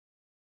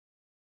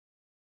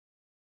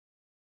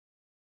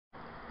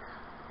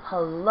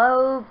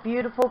Hello,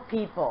 beautiful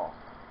people.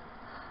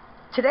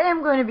 Today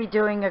I'm going to be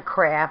doing a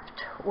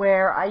craft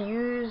where I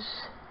use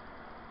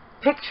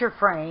picture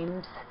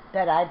frames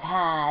that I've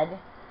had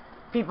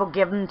people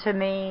give them to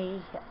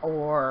me,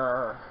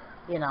 or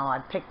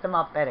I picked them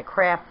up at a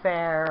craft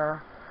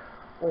fair,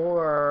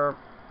 or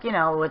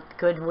at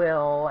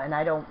Goodwill, and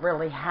I don't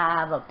really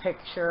have a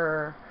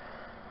picture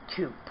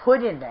to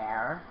put in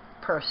there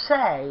per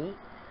se,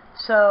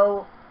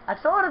 so I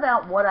thought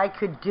about what I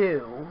could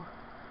do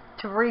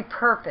to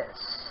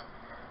repurpose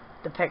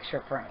the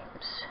picture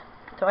frames.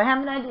 So I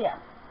have an idea.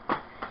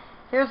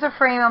 Here's the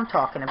frame I'm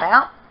talking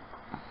about.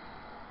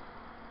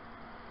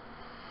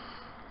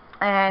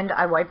 And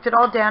I wiped it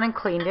all down and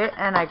cleaned it,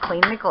 and I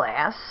cleaned the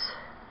glass.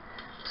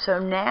 So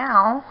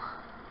now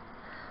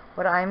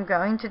what I'm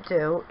going to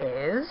do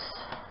is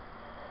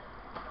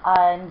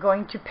I'm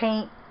going to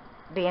paint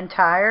the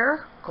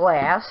entire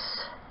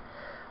glass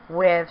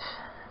with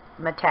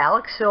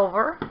metallic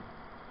silver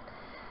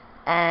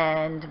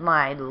and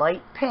my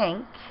light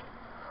pink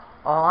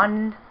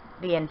on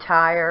the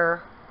entire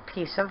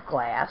piece of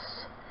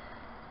glass,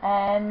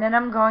 and then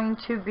I'm going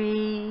to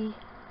be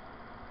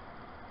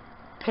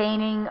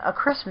painting a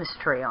Christmas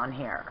tree on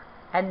here,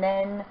 and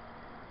then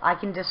I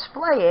can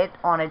display it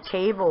on a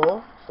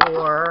table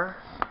or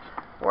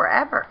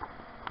wherever.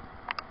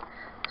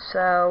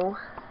 So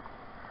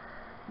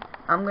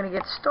I'm going to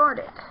get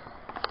started.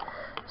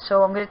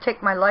 So I'm going to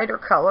take my lighter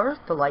color,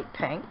 the light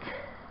pink,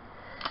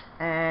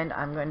 and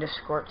I'm going to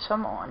squirt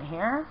some on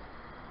here.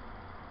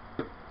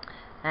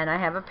 And I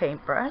have a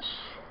paintbrush,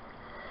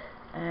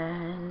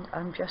 and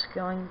I'm just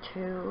going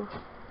to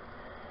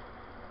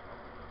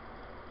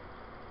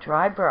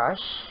dry brush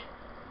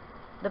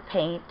the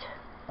paint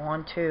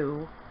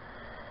onto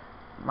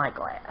my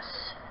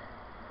glass.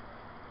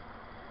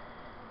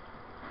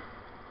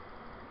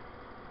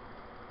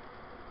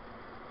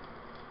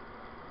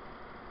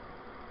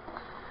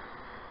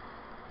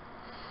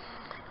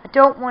 I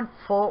don't want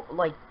full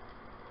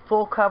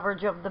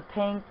coverage of the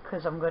pink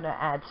because I'm going to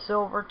add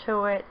silver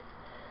to it,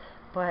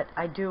 but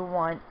I do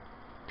want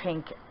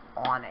pink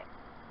on it.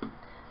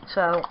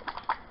 So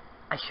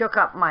I shook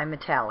up my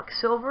metallic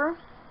silver,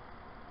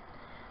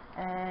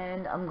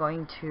 and I'm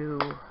going to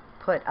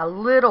put a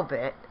little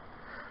bit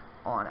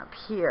on up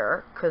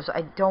here because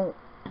I don't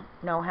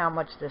know how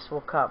much this will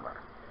cover.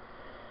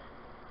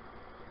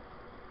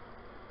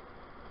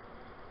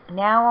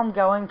 Now I'm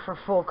going for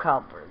full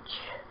coverage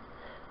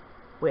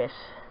with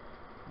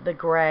the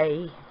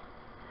gray,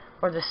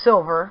 or the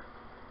silver,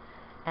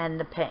 and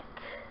the pink.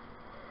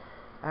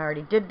 I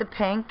already did the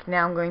pink.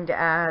 Now I'm going to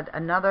add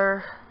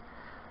another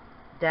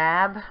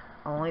dab,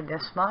 only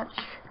this much.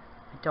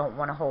 I don't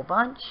want a whole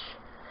bunch.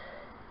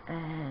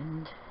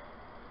 And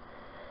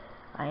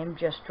I am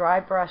just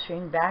dry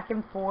brushing back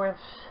and forth,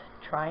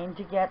 trying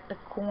to get the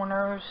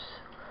corners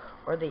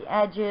or the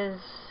edges.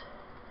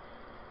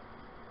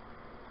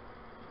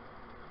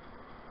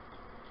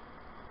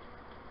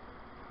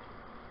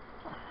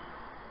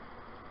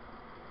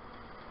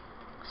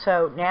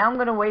 So now I'm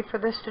going to wait for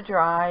this to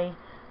dry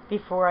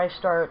before I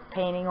start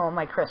painting on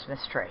my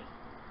Christmas tree.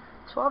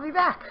 So I'll be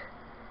back.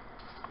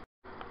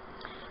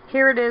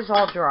 Here it is,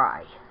 all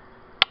dry.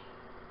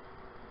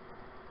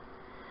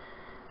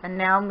 And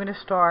now I'm going to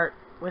start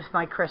with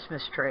my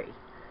Christmas tree.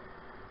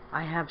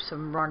 I have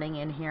some running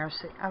in here.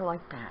 See, I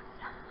like that.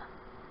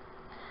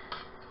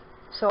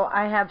 So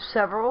I have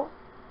several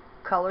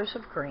colors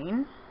of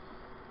green.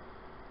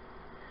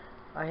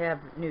 I have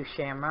new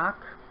shamrock,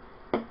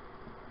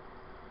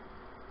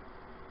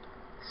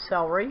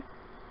 celery,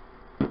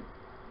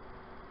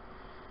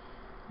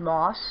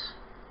 moss,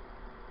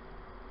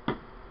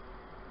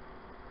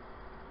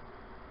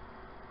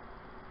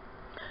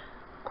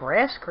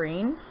 grass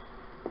green,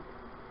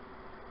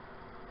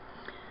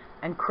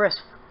 and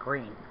crisp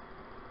green.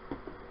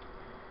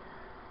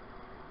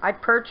 I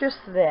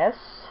purchased this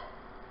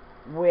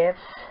with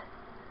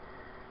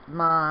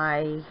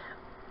my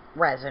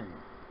resin.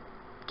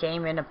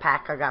 Came in a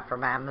pack I got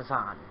from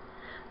Amazon.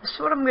 This is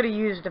what I'm going to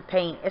use to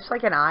paint. It's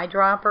like an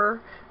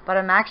eyedropper, but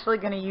I'm actually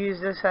going to use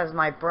this as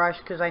my brush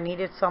because I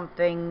needed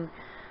something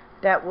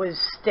that was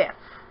stiff,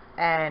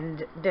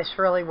 and this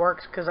really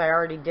works because I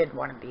already did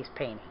one of these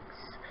paintings.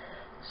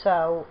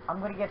 So I'm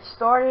going to get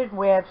started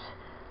with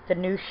the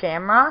new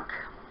shamrock.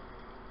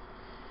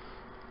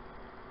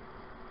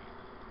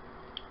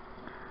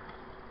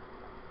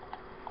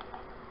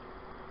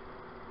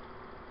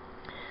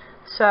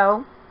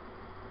 So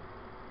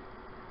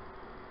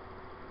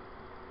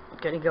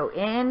going to go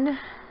in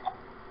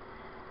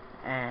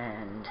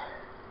and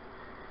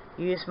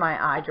use my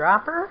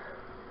eyedropper,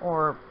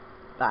 or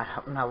I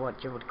don't know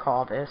what you would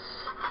call this.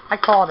 I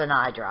call it an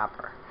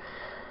eyedropper.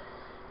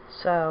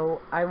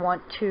 So I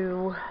want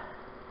to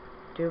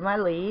do my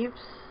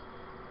leaves.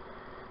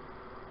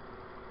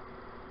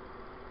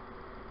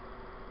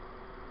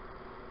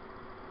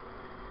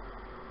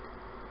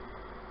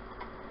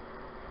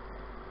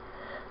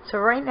 So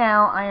right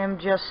now I am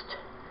just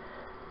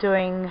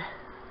doing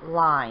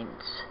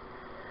lines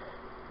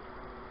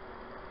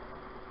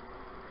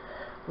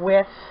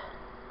with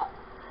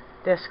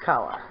this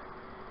color.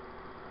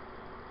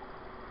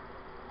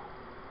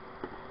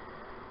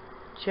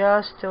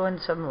 Just doing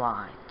some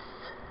lines.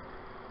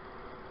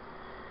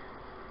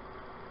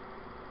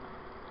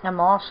 I'm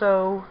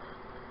also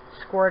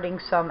squirting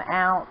some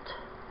out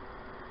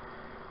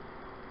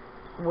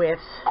with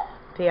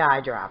the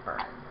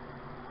eyedropper.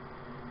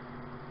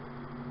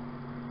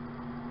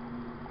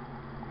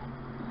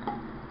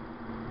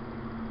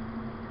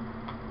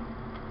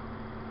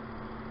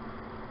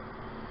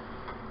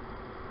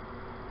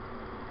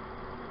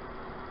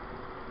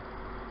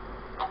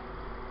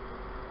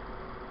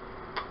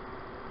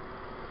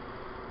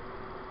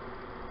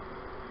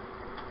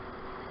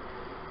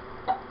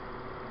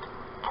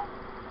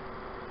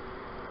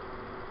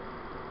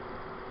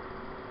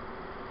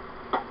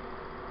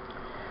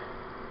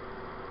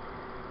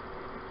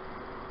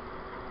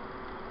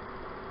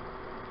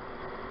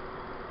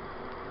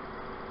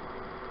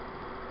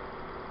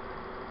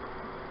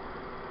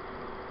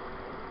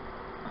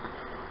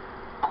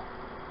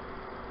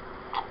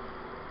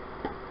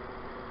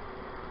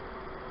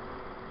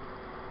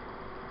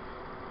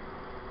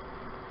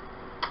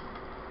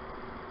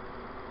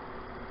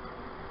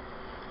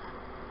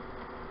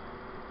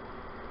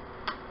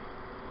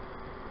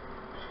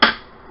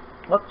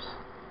 Whoops.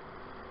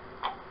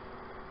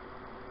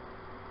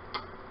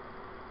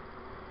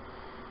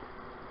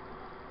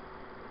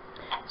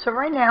 So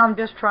right now I'm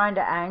just trying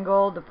to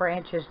angle the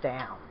branches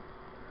down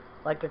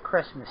like a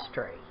Christmas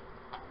tree.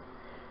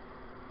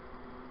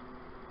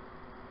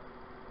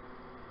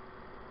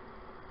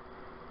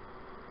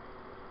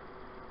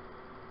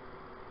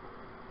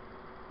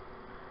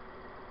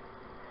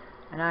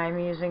 And I'm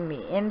using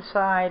the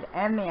inside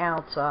and the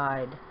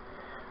outside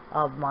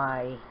of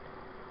my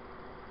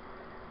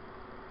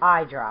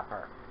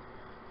eyedropper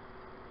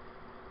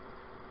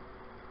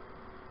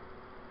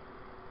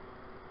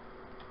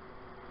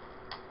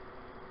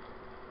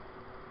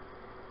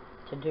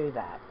to do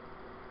that.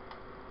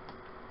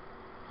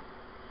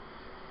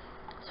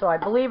 So I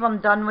believe I'm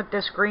done with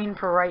this green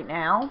for right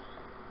now.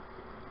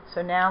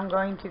 So now I'm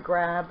going to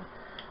grab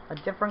a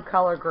different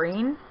color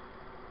green,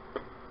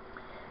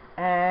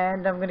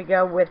 and I'm going to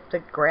go with the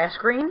grass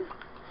green.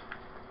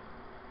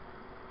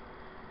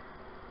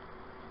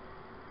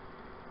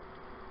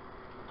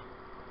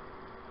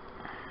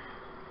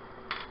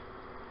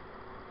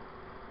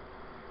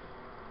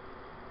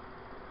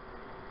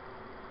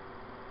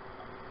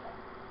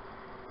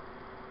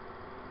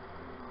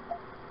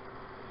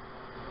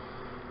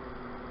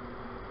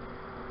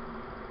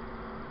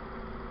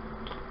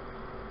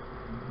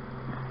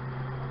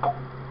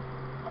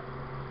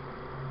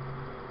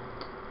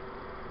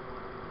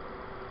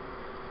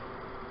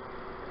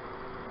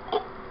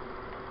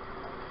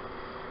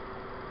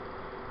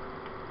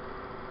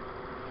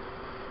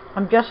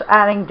 I'm just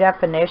adding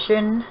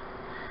definition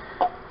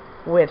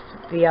with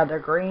the other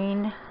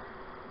green.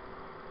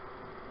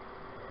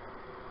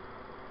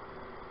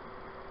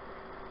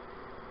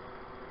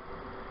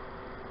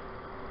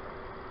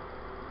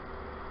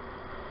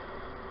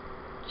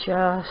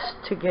 Just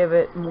to give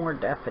it more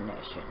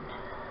definition.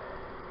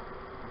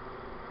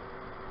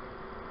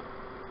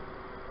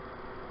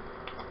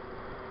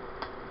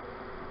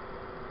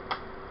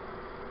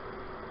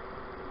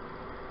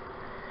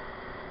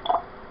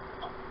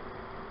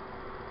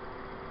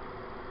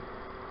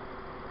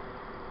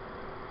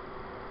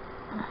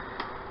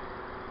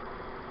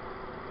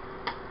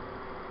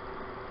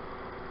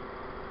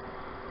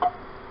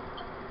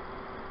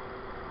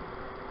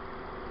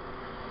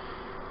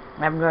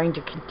 I'm going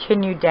to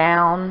continue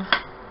down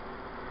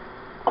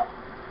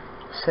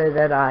so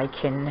that I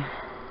can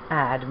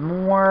add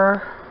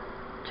more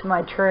to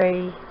my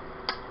tree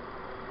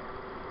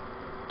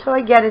till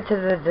I get it to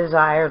the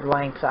desired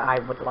length that I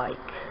would like.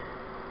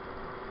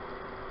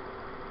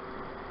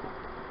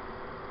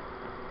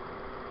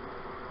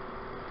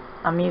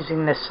 I'm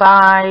using the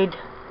side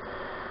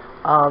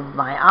of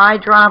my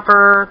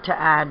eyedropper to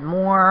add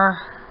more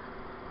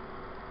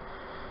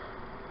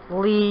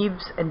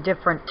leaves and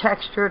different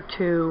texture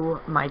to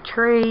my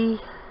tree.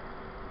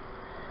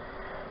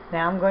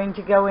 Now I'm going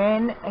to go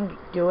in and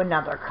do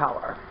another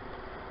color.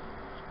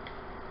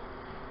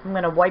 I'm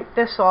going to wipe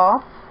this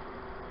off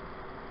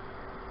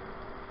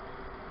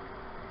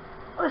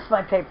with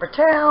my paper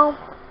towel.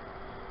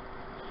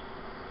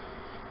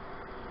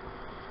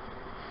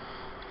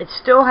 It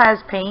still has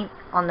paint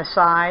on the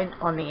side,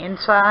 on the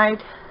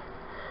inside,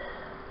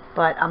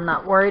 but I'm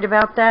not worried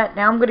about that.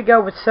 Now I'm going to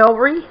go with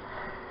celery.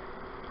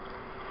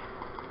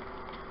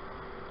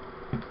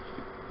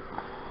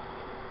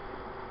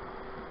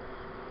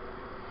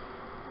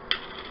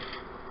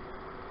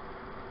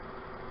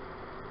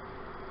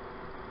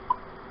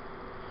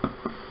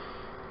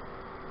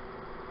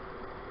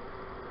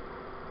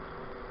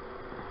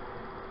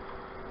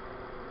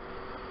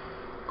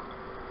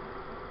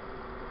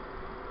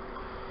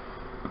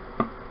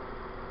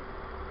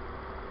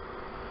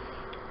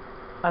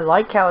 I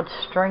like how it's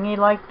stringy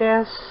like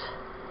this.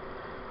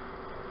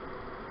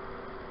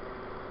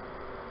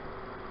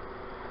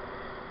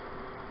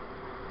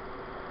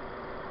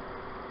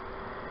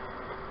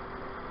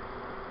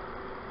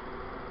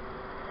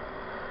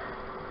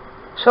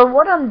 So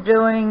what I'm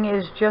doing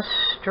is just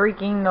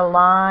streaking the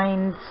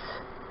lines,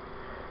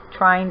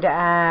 trying to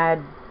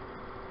add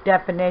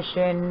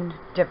definition,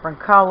 different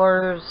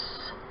colors,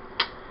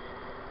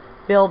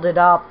 build it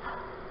up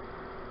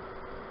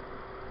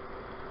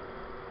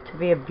to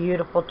be a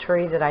beautiful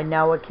tree that I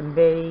know it can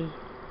be.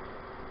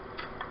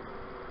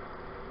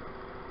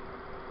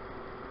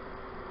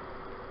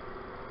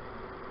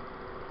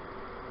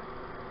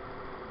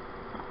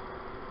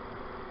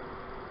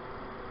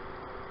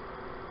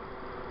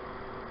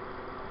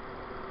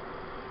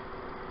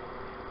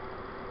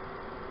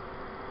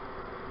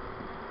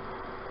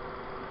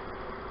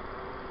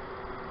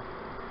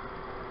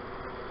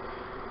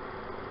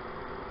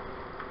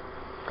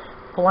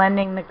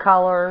 Blending the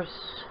colors.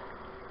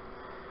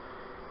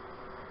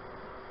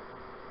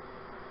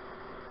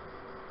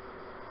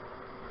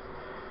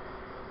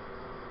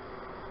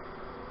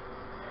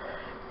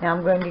 Now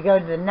I'm going to go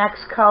to the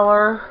next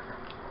color,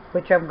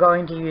 which I'm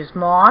going to use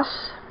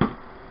moss.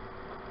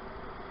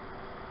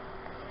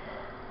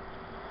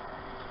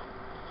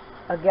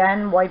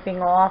 Again,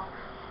 wiping off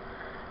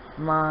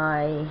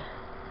my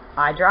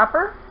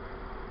eyedropper.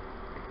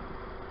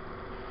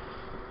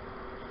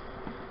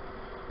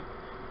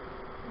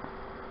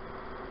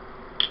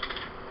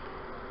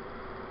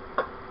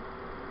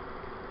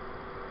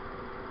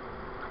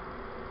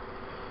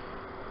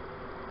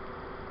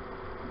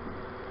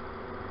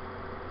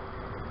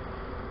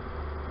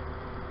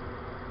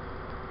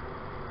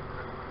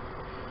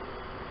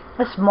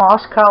 This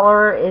moss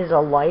color is a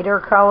lighter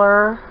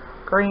color,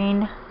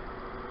 green,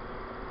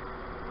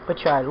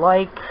 which I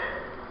like.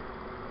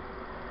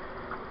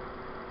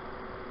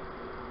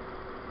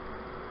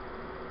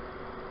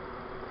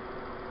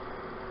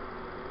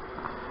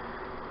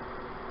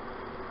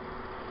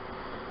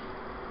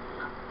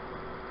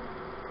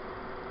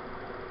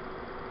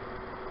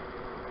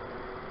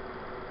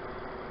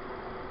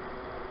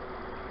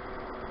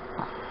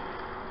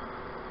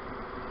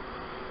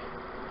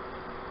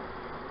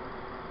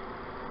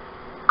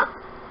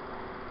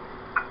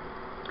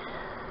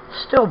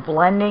 Still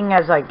blending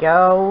as I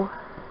go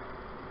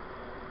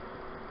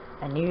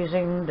and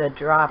using the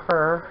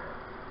dropper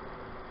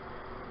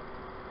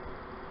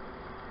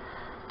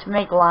to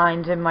make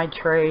lines in my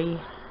tree.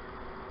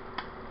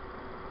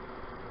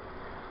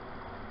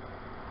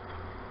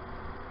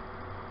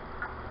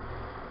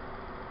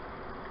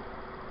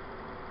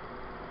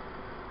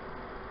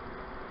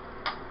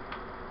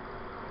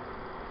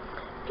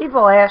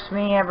 People ask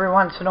me every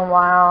once in a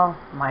while,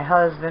 my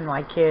husband,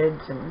 my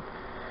kids, and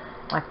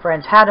my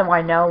friends, how do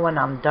I know when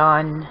I'm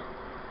done?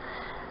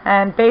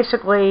 And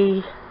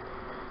basically,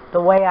 the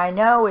way I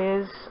know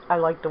is I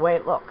like the way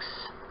it looks.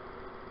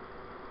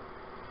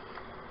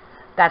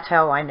 That's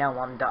how I know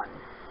I'm done.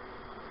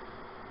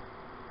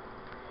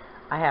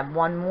 I have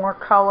one more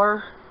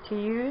color to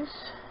use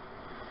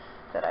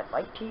that I'd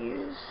like to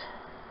use.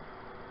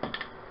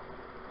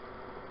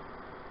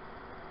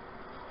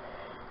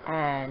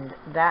 And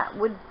that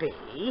would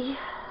be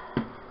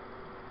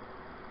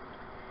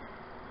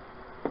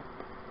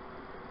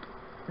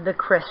the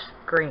crisp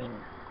green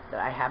that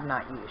I have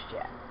not used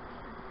yet.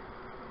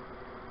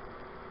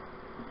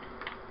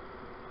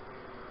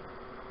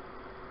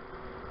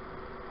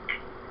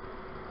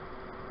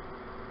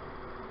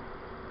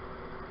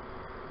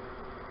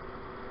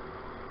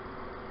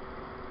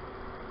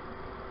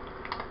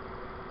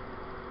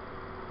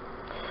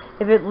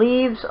 If it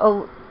leaves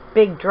a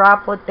big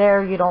droplet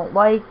there you don't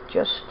like,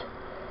 just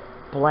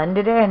blend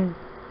it in.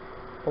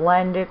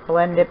 Blend it,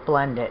 blend it,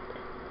 blend it.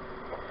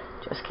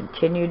 Just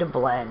continue to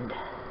blend.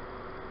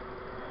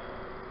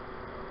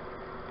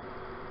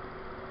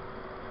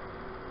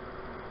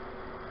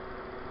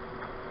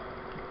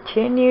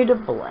 Continue to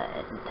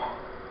blend.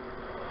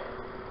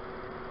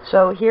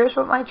 So here's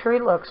what my tree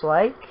looks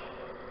like.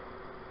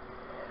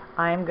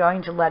 I'm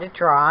going to let it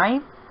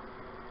dry,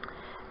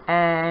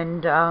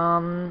 and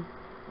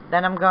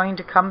then I'm going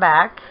to come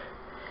back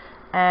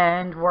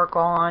and work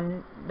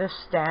on the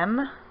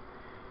stem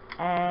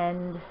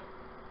and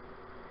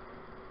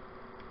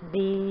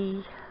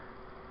the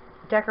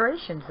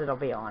decorations that'll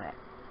be on it.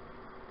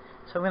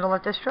 So I'm going to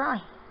let this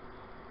dry.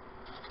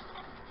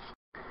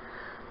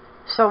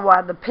 So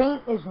while the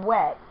paint is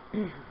wet,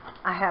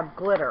 I have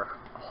glitter,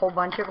 a whole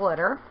bunch of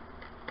glitter,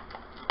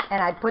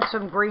 and I put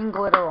some green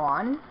glitter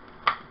on,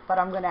 but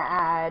I'm going to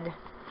add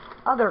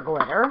other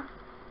glitter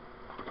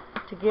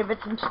to give it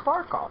some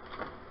sparkle.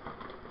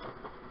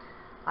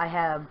 I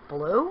have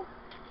blue,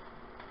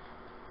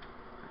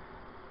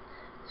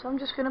 so I'm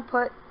just going to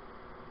put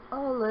a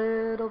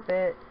little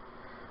bit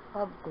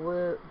of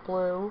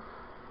blue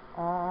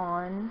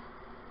on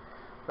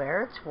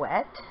where it's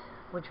wet,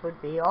 which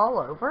would be all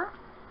over.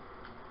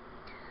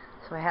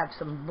 So I have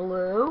some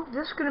blue.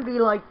 This is going to be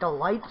like the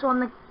lights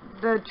on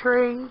the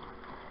tree.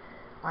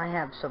 I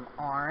have some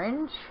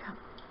orange.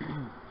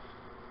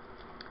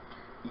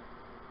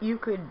 You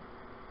could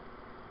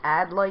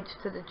add lights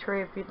to the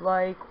tree if you'd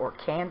like, or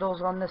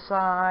candles on the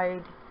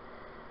side.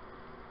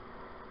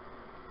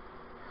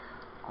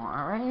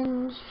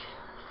 Orange.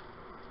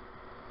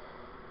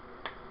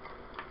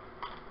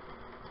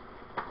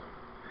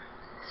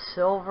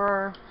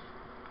 silver.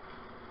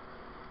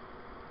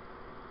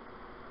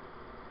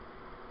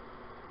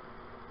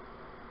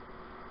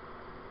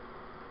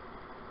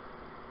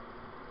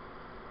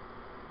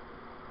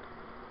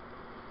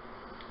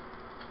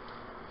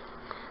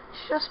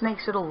 Just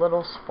makes it a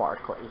little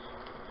sparkly,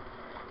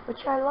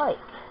 which I like.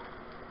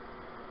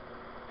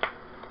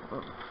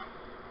 Black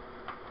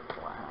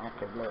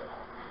and blue.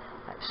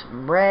 I have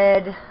some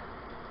red.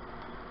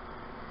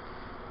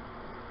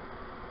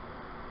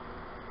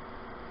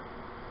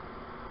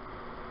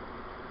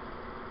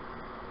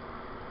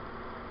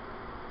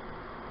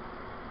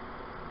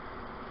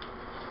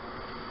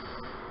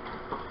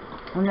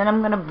 And then I'm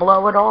going to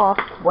blow it off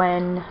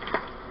when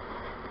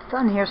it's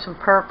done. Here's some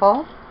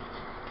purple.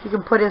 You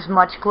can put as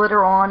much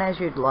glitter on as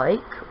you'd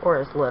like, or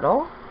as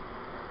little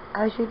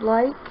as you'd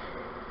like.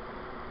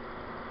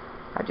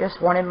 I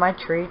just wanted my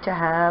tree to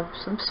have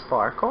some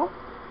sparkle.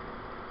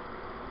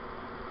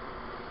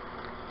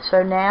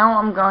 So now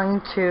I'm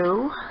going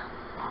to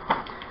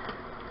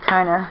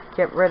kind of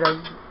get rid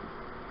of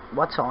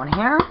what's on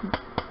here.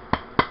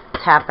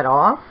 Tap it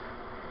off.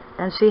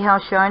 And see how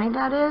shiny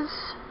that is?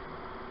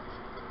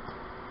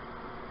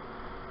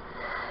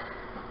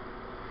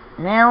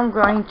 Now I'm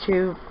going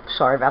to,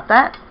 sorry about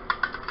that,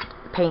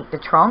 paint the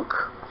trunk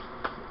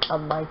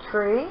of my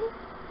tree.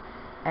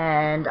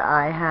 And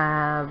I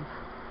have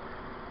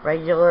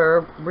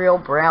regular, real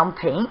brown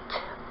paint.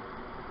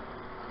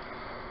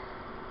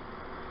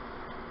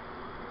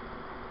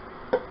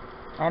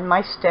 And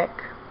my stick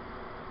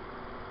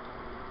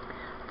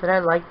that I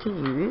like to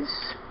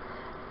use.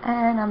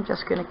 And I'm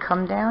just going to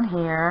come down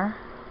here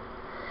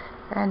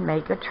and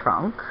make a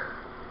trunk.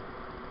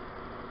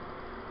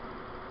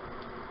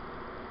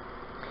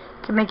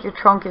 You can make your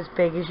trunk as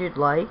big as you'd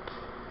like.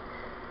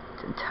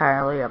 It's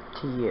entirely up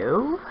to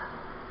you.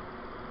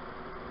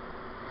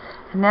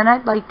 And then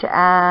I'd like to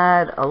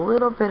add a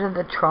little bit of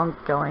the trunk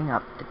going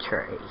up the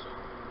tree.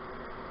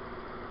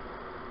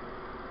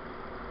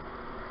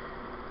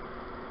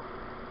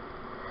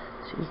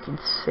 So you can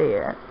see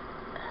it.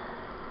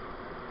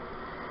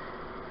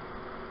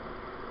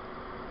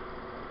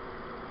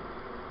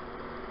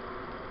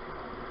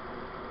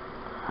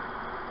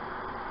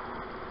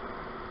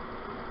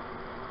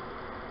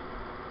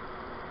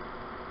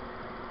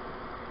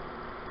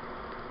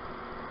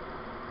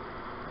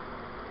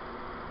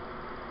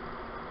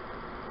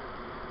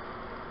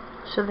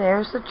 So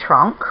there's the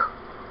trunk.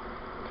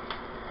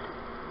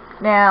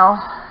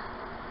 Now,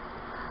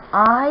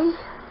 I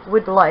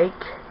would like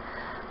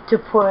to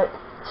put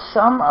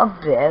some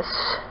of this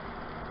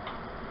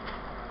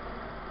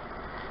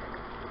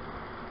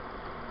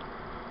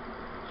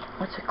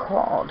what's it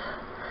called?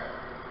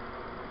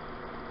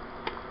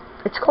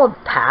 It's called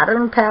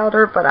pattern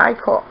powder, but I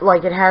call,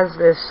 like, it has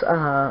this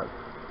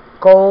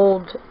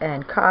gold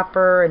and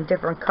copper and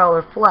different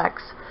color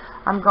flecks.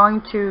 I'm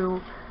going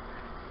to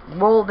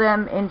roll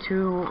them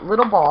into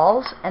little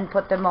balls and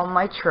put them on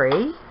my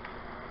tree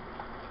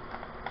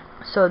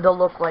so they'll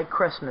look like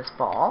Christmas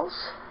balls.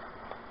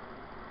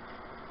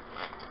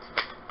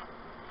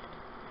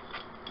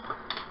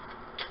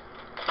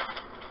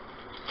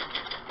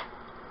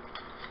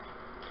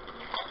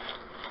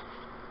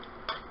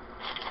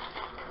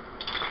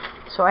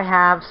 So I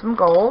have some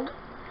gold,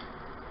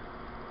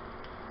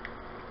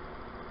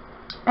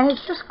 and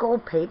it's just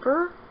gold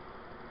paper.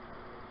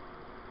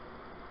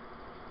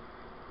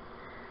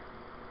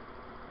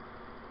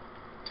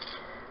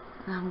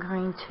 I'm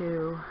going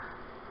to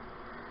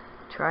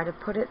try to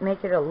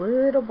make it a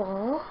little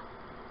ball.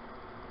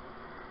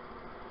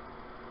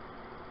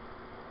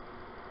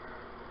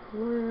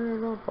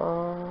 Little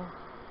ball.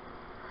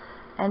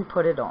 And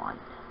put it on.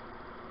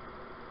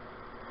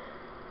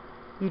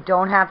 You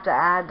don't have to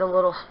add the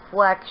little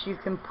flecks. You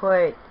can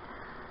put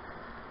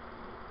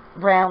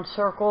round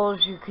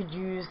circles. You could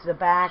use the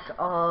back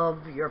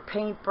of your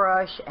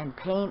paintbrush and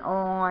paint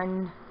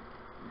on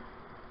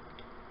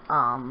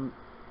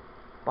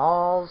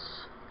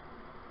balls.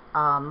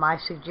 My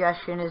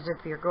suggestion is,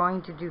 if you're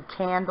going to do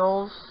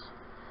candles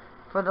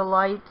for the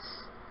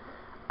lights,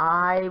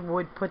 I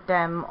would put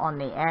them on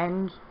the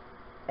end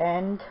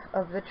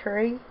of the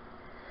tree.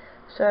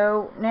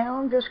 So now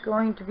I'm just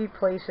going to be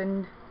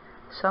placing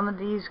some of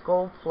these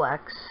gold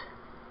flecks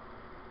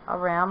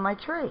around my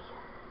tree,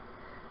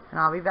 and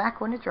I'll be back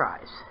when it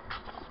dries.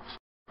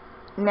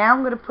 Now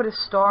I'm going to put a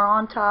star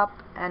on top,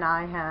 and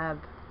I have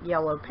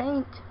yellow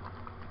paint.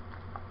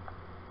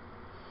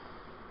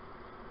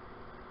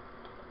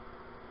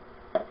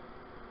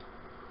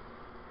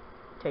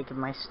 Taking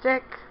my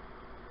stick,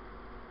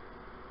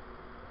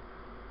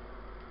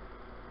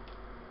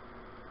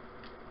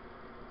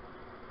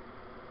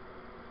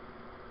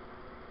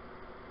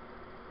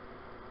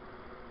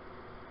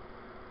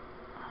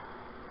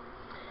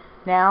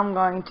 now I'm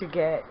going to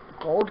get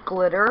gold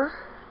glitter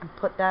and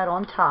put that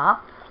on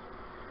top.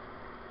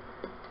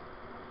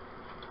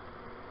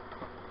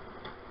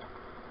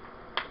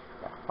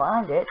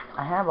 Find it.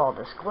 I have all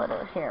this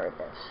glitter. Here it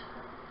is.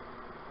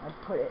 I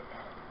put it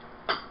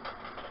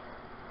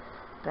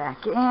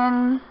back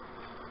in.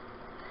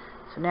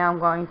 So now I'm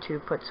going to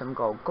put some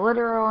gold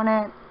glitter on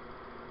it.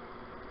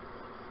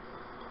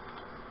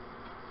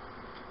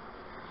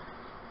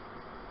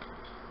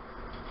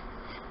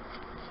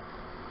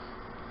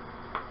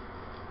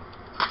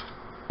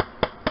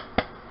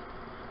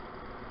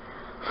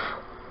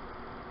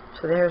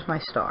 So there's my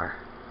star.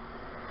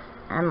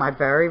 And my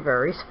very,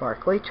 very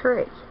sparkly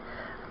tree.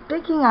 I'm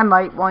thinking I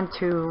might want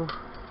to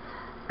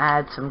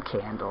add some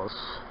candles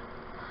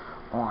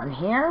on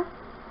here.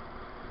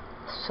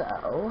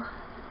 So,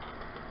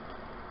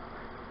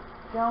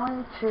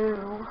 going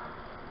to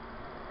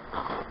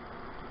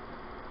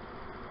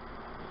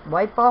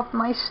wipe off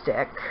my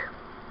stick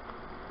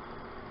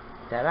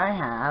that I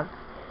have,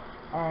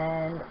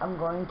 and I'm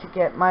going to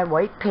get my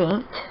white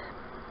paint.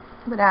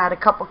 I'm going to add a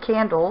couple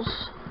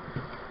candles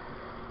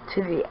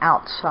to the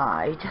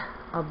outside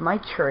of my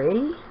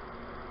tree.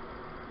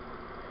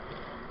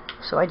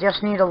 So I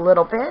just need a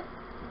little bit,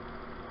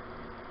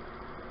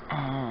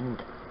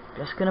 and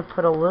just going to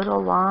put a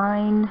little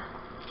line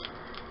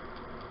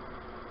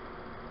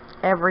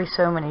every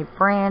so many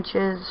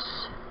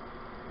branches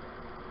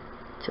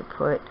to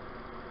put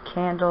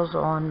candles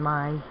on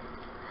my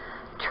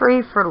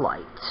tree for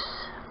lights.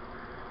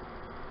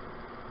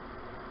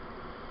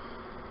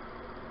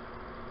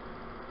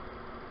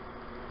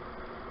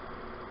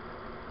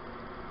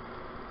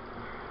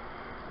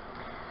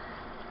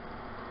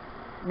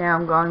 Now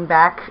I'm going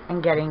back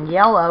and getting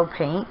yellow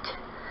paint,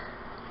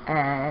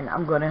 and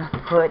I'm going to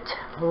put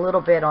a little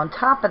bit on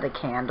top of the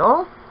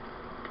candle.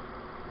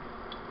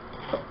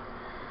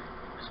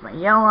 Here's my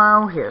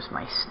yellow, here's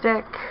my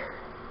stick,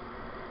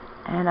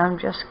 and I'm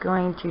just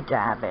going to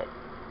dab it.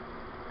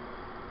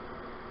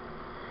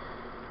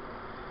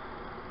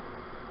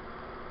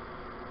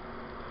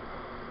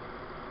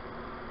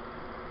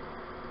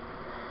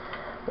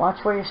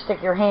 Watch where you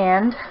stick your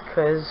hand,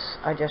 because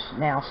I just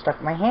now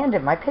stuck my hand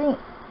in my paint.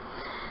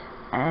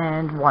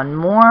 And one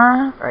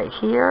more right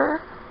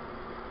here.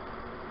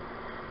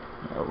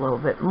 A little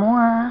bit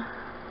more.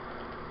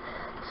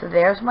 So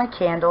there's my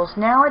candles.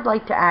 Now I'd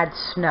like to add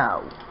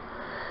snow.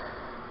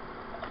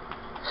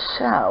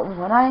 So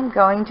what I'm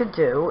going to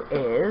do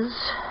is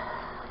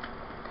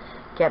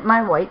get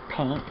my white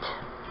paint,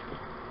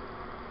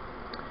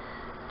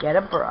 get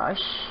a brush,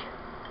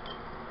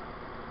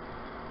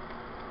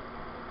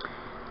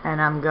 and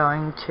I'm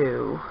going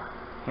to,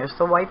 here's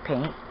the white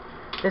paint.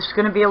 This is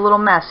going to be a little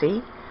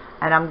messy,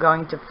 and I'm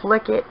going to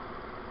flick it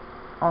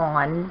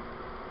on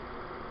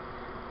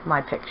my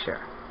picture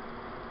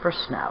for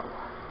snow.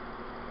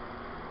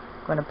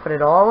 I'm going to put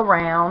it all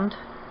around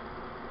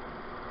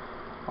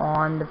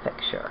on the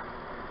picture.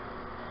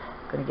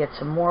 I'm going to get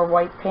some more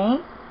white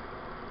paint.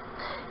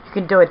 You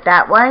can do it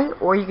that way,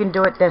 or you can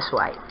do it this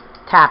way,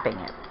 tapping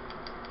it.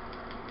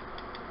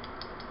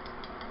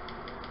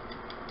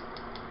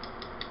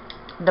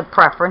 The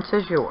preference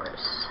is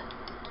yours.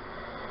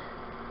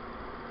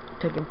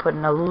 I can put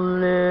in a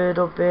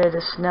little bit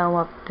of snow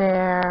up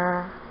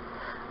there.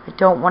 I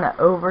don't want to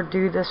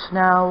overdo the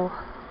snow.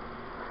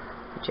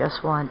 I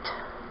just want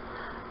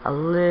a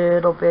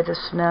little bit of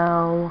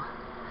snow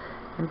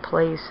in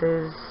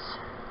places.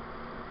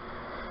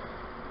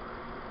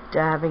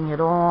 Dabbing it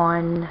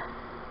on.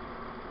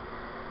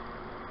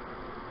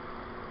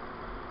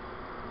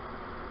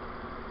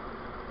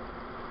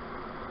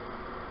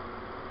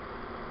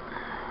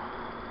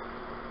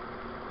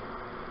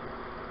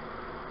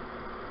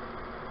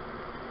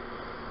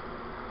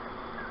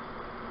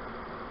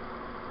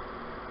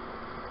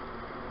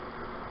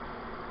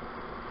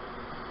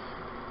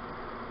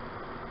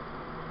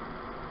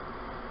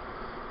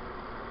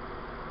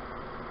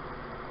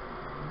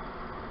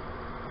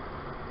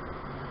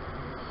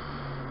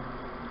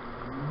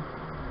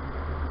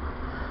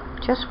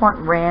 Just want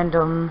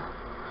random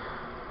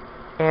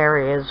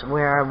areas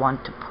where I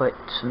want to put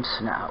some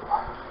snow.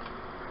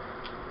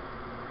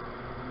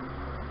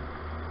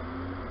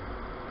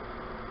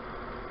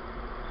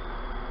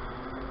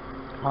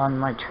 On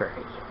my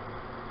tree.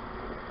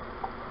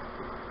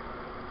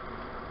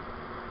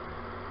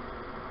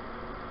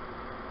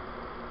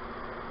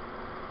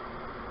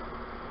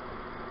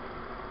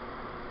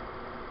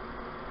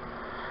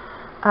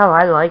 Oh,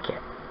 I like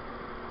it.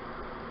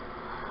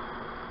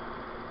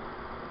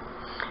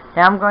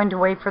 Now I'm going to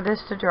wait for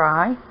this to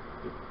dry,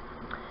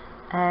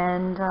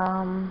 and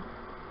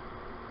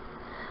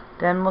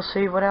then we'll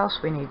see what else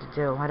we need to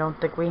do. I don't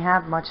think we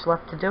have much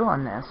left to do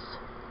on this,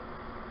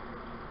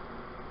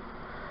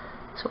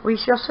 so we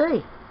shall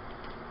see.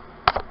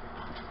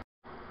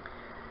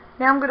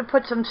 Now I'm going to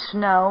put some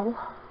snow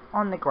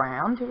on the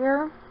ground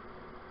here.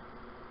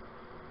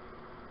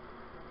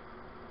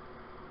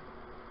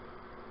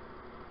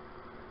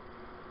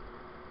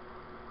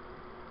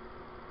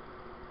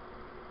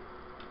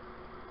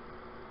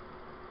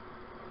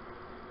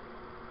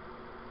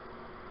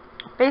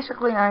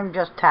 Basically, I'm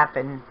just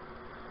tapping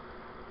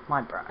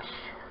my brush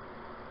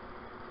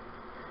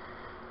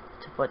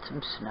to put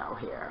some snow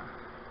here.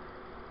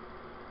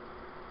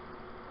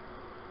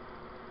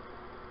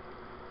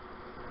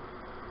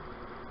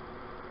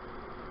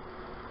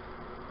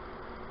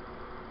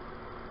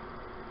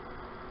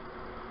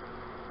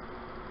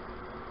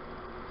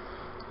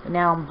 And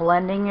now I'm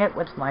blending it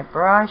with my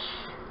brush.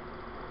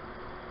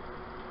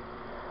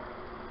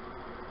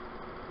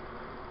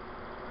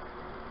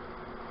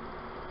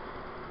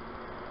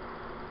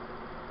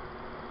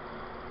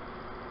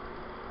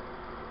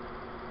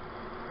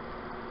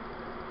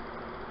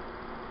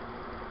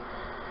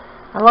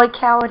 I like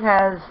how it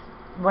has,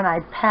 when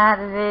I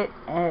patted it,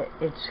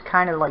 it's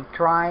kind of like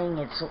drying.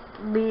 It's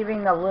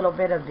leaving a little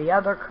bit of the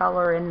other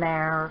color in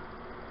there,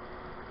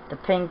 the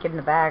pink in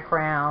the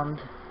background.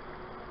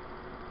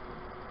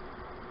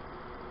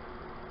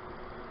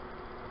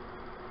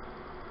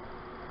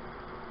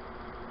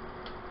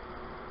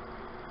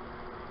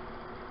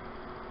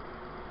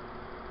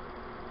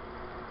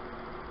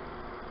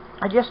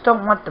 I just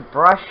don't want the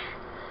brush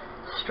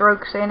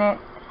strokes in it,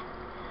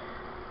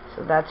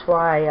 so that's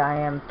why I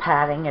am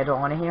patting it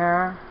on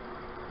here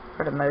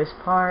for the most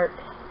part.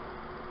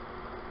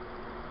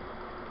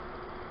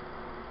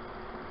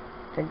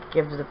 I think it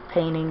gives the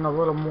painting a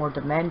little more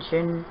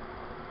dimension.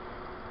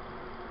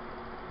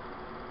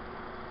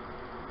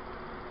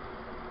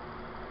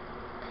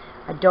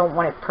 I don't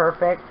want it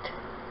perfect.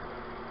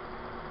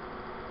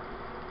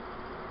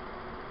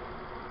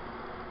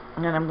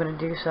 And then I'm going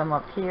to do some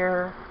up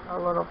here a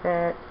little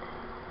bit,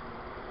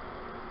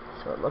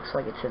 so it looks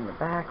like it's in the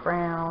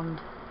background.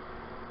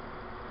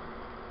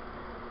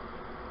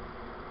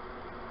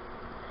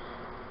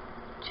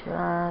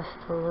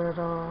 Just a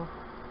little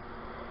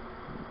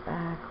in the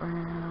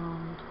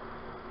background.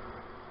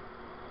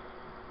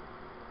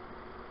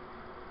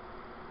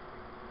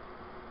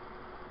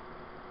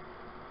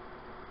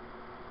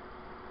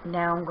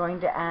 Now I'm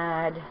going to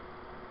add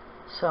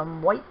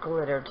some white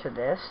glitter to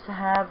this to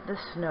have the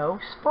snow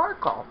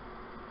sparkle.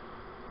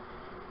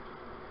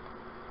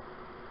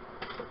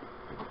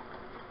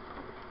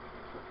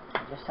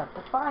 I just have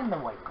to find the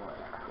white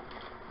glitter.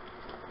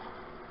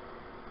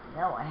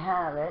 Now I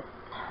have it.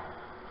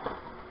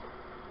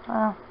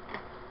 Well,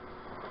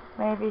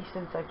 maybe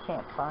since I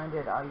can't find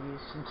it, I'll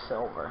use some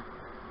silver.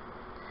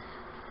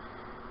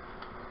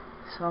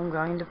 So I'm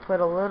going to put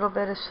a little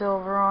bit of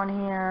silver on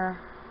here,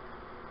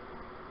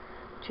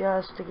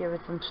 just to give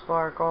it some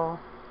sparkle.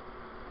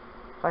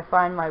 If I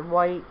find my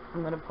white,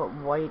 I'm going to put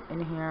white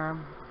in here.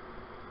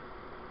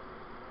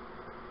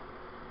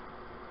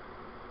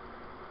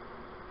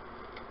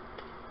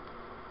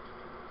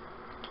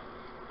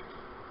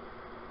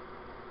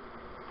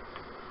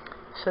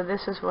 So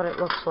this is what it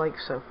looks like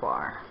so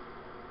far.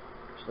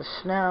 There's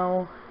the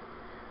snow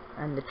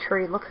and the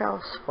tree. Look how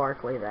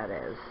sparkly that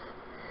is.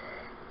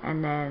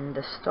 And then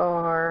the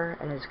star,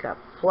 and it's got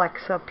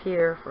flecks up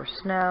here for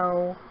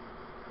snow.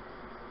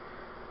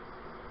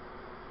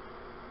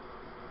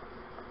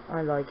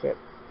 I like it.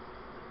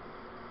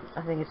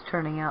 I think it's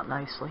turning out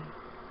nicely.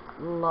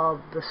 Love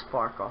the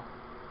sparkle.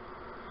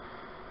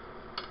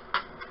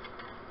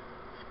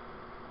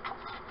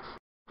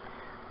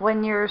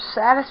 When you're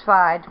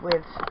satisfied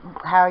with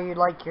how you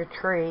like your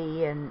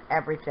tree and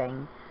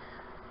everything,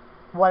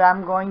 what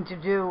I'm going to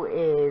do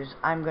is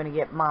I'm going to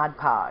get Mod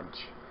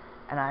Podge,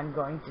 and I'm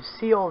going to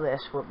seal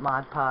this with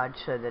Mod Podge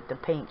so that the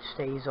paint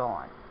stays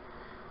on.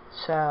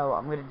 So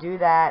I'm going to do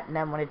that, and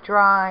then when it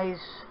dries,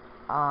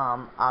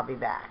 I'll be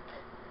back.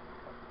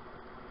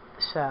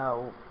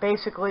 So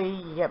basically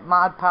you get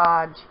Mod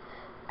Podge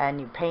and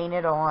you paint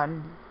it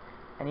on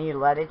and you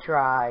let it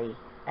dry,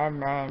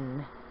 and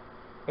then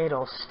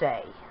it'll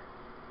stay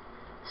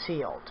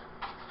sealed.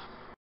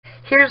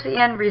 Here's the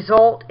end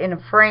result in a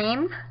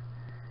frame.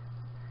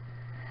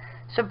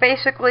 So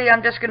basically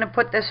I'm just going to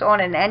put this on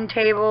an end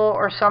table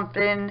or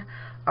something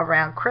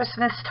around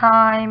Christmas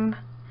time.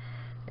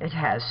 It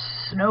has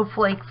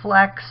snowflake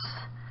flecks,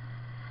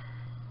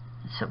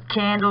 some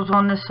candles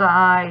on the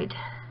side.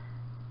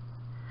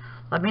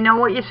 Let me know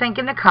what you think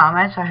in the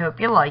comments. I hope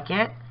you like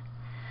it.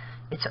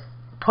 It's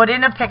put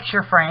in a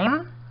picture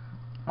frame,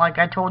 like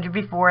I told you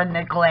before, and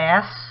the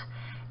glass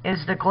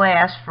is the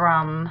glass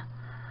from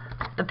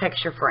the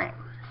picture frame.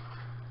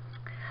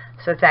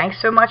 So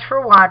thanks so much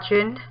for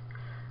watching.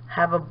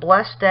 Have a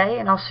blessed day,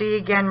 and I'll see you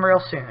again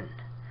real soon.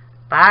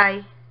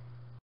 Bye.